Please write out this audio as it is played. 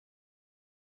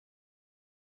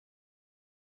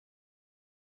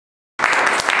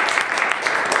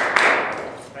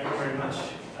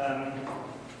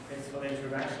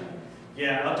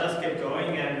Yeah, I'll just get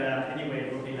going, and anyway,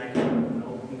 it will be like an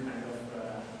open kind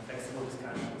of flexible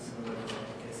discussion. So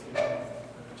I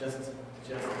guess you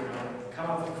just come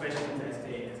up with questions as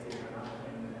they turn up,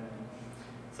 and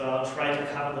so I'll try to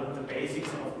cover the basics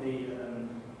of the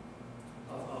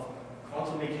of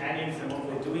quantum mechanics and what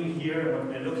we're doing here, what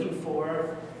we're looking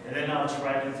for, and then I'll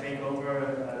try to take over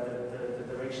the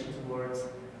direction towards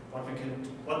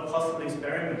what possible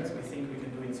experiments we think we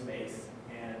can do in space,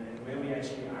 and where we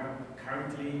actually are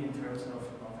currently in terms of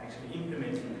actually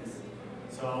implementing this.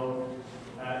 So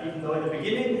even though in the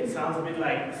beginning it sounds a bit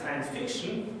like science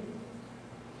fiction,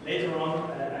 later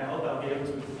on I hope I'll be able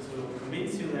to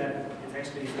convince you that it's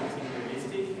actually something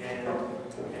realistic, and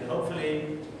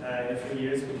hopefully in a few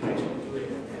years we can actually do it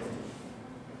and test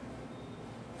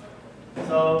it.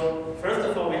 So first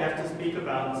of all, we have to speak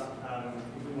about,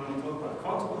 if we want to talk about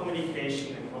quantum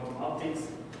communication and quantum optics,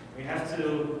 we have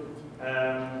to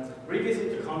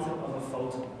revisit the concept of a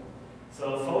photon.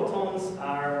 So photons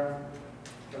are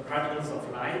the particles of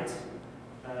light,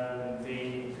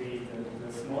 the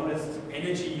smallest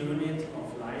energy unit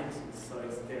of light, so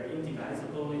they're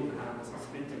indivisible, you can't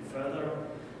split them further.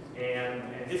 And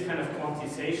this kind of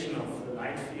quantization of the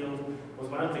light field was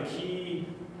one of the key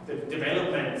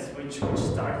developments which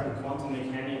started quantum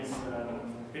mechanics a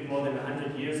bit more than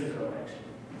 100 years ago,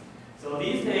 actually. So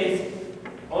these days,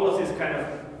 all of this kind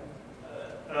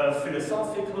of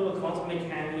philosophical quantum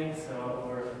mechanics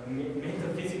or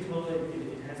metaphysical,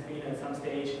 it has been at some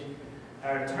stage,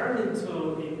 are turned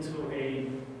into a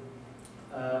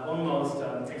almost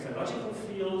technological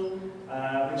field,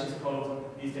 which is called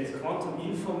these days quantum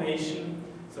information.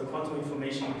 So quantum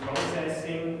information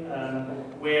processing,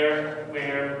 where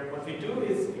what we do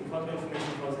is in quantum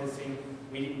information processing,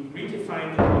 we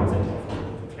redefine the concept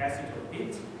of the classical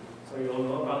bit. So you all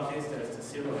know about this. There's the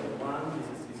 0 and 1. This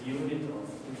is this unit of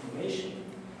information,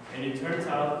 and it turns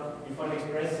out if one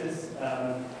expresses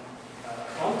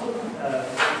quantum kind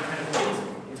of bit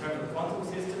in terms of quantum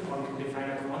system, one can define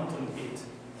a quantum bit,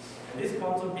 and this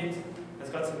quantum bit has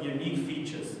got some unique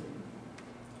features.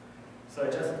 So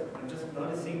I'm just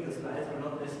noticing the slides are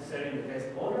not necessarily in the best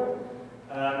order.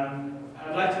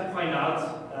 I'd like to point out,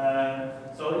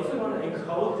 so if we want to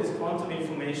encode this quantum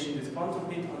information, this quantum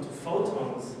bit onto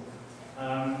photons,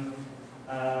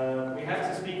 we have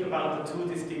to speak about the two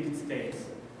distinct states.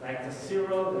 Like the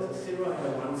 0, there's a 0 and a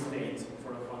 1 state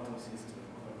for a quantum system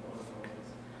of photons.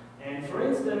 And for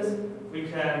instance, we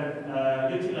can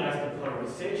utilize the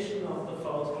polarization of the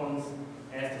photons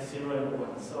as the 0 and the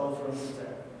 1. So for instance,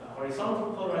 a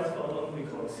horizontal polarized photon we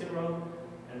call 0,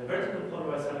 and the vertical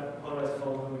polarized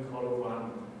photon we call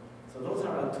 1. So those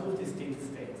are our two distinct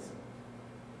states.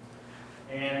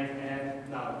 And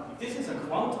now, if this is a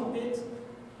quantum bit,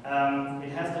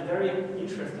 it has the very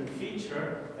interesting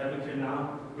feature that we can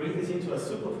now bring this into a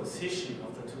superposition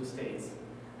of the two states.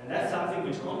 And that's something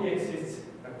which only exists,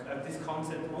 this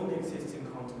concept only exists in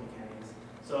quantum mechanics.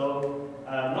 So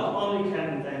not only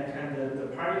can the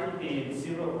particle be in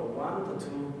 0 or 1, the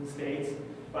two states,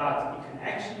 but it can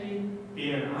actually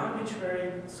be an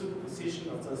arbitrary superposition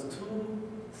of those two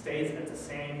states at the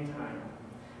same time.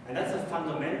 And that's a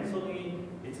fundamentally,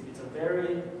 it's a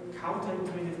very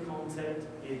counterintuitive concept.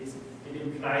 It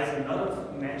implies a lot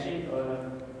of magic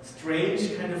or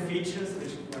strange kind of features,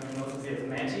 which one can also see as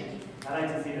magic. I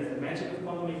like to see it as the magic of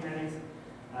quantum mechanics.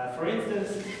 For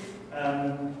instance,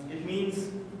 it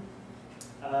means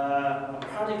a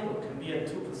particle can be at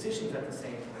two positions at the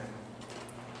same time.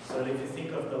 So if you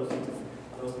think of those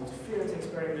interference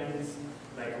experiments,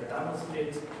 like a double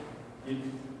slit,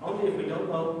 only if we don't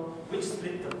know which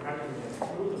slit the particle goes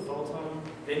through, the photon,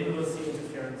 then we will see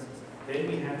interferences. Then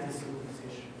we have this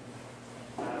superposition.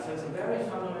 So it's a very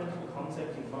fundamental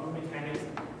concept in quantum mechanics,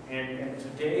 and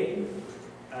today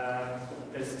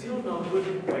there's still no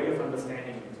good way of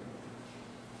understanding it.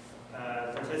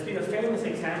 There's been a famous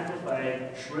example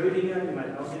by Schrödinger. You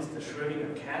might know this, the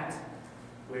Schrödinger cat,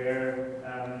 where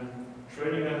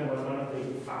Schrödinger was one of the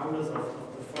founders of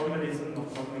the formalism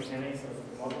of quantum mechanics,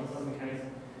 of modern quantum mechanics.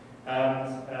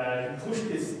 He pushed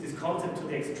this concept to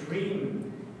the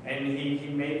extreme, and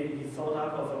he thought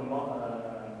up of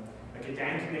a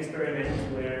Gedanken experiment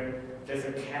where there's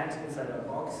a cat inside a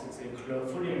box. It's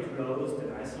fully enclosed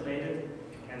and isolated,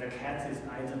 and the cat is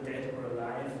either dead or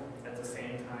alive at the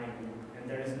same time. And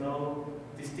there is no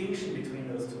distinction between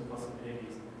those two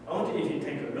possibilities. Only if you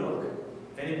take a look,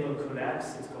 then it will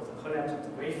collapse. It's called the collapse of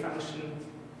the wave function.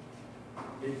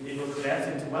 It will collapse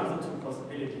into one of the two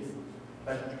possibilities.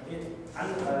 But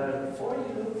before we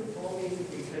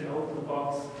can open the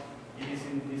box, it is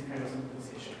in this kind of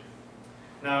superposition.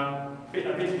 Now, a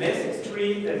bit less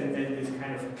extreme than this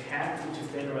kind of cat, which is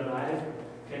dead or alive,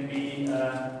 can be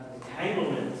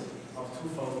entanglement of two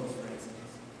photons, for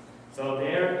instance. So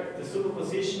there, the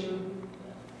superposition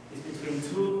is between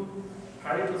two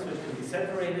particles which can be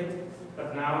separated,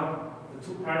 but now the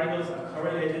two particles are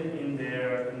correlated in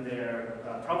their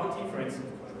property, for instance,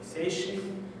 polarization,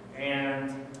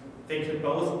 and they can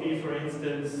both be, for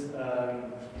instance,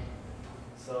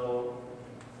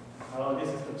 this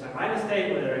is the minus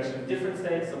state, where they're actually in different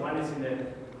states. So one is in the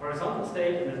horizontal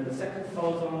state, and then the second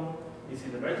photon is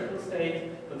in the vertical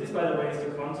state. So this, by the way, is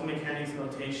the quantum mechanics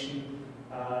notation.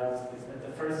 At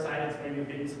the first sight, it's maybe a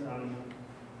bit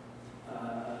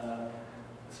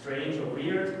strange or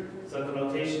weird. So the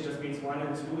notation just means 1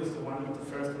 and 2 is the one with the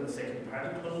first and the second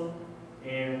particle,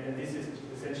 and this is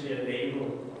essentially a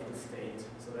label of the state.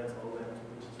 So that's all that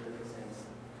which it represents.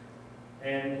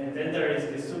 And then there is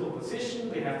this superposition.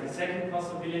 We have the second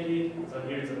possibility. So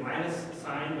here it's a minus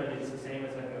sign, but it's the same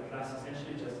as like a plus,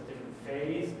 essentially, just a different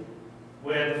phase,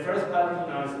 where the first particle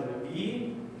now is in the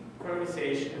V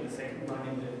polarization and the second one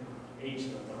in the H,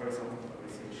 the horizontal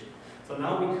polarization. So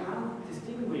now we can't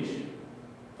distinguish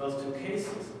those two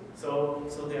cases. So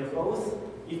they're both,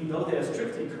 even though they are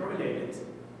strictly correlated,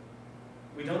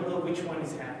 we don't know which one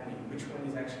is happening, which one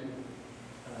is actually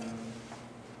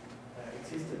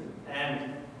existent.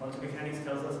 And quantum mechanics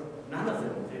tells us none of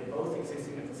them, they're both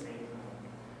existing at the same time.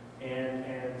 And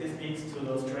this leads to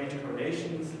those strange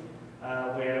correlations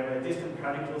where distant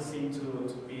particles seem to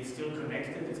be still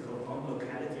connected. It's called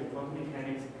on-locality of quantum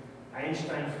mechanics.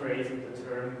 Einstein phrased the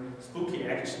term spooky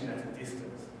action at a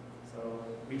distance. So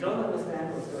we don't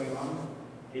understand what's going on.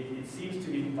 It seems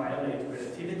to even violate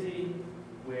relativity,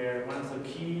 where one of the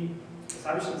key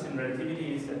assumptions in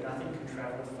relativity is that nothing can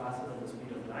travel faster than the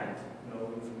speed of light,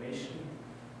 no information,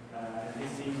 and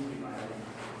this seems to be violated.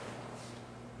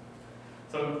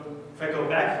 So if I go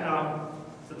back now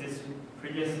to this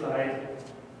previous slide,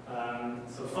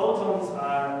 so photons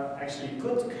are actually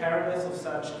good carriers of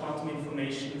such quantum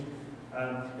information.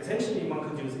 Essentially, one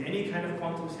could use any kind of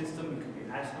quantum system. It could be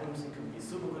atoms, it could be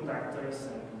superconductors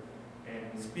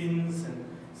and spins, and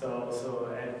so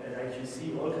at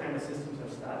IQC, all kinds of systems are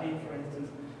studied, for instance.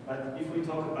 But if we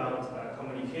talk about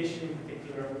communication in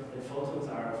particular, the photons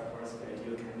are, of course, the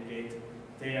ideal candidate.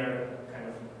 They are kind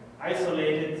of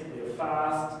isolated, they're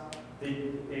fast,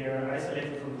 they are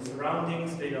isolated from the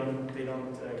surroundings, they don't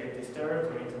get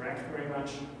disturbed or interact very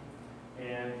much.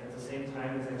 And at the same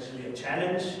time, it's actually a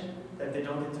challenge that they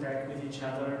don't interact with each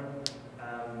other.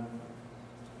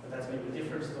 But that's maybe a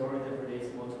different story that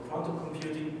relates more to quantum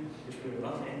computing, which we will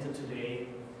not enter today.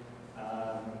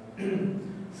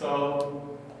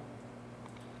 So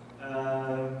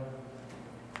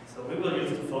we will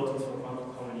use the photons for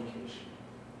quantum communication.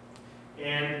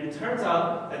 And it turns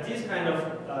out that these kind of,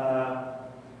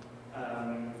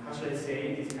 how should I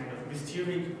say, these kind of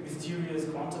mysterious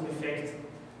quantum effects,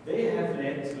 they have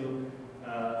led to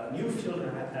a new field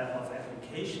of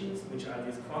applications, which are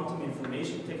these quantum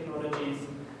information technologies.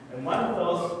 And one of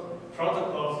those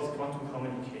protocols is quantum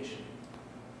communication.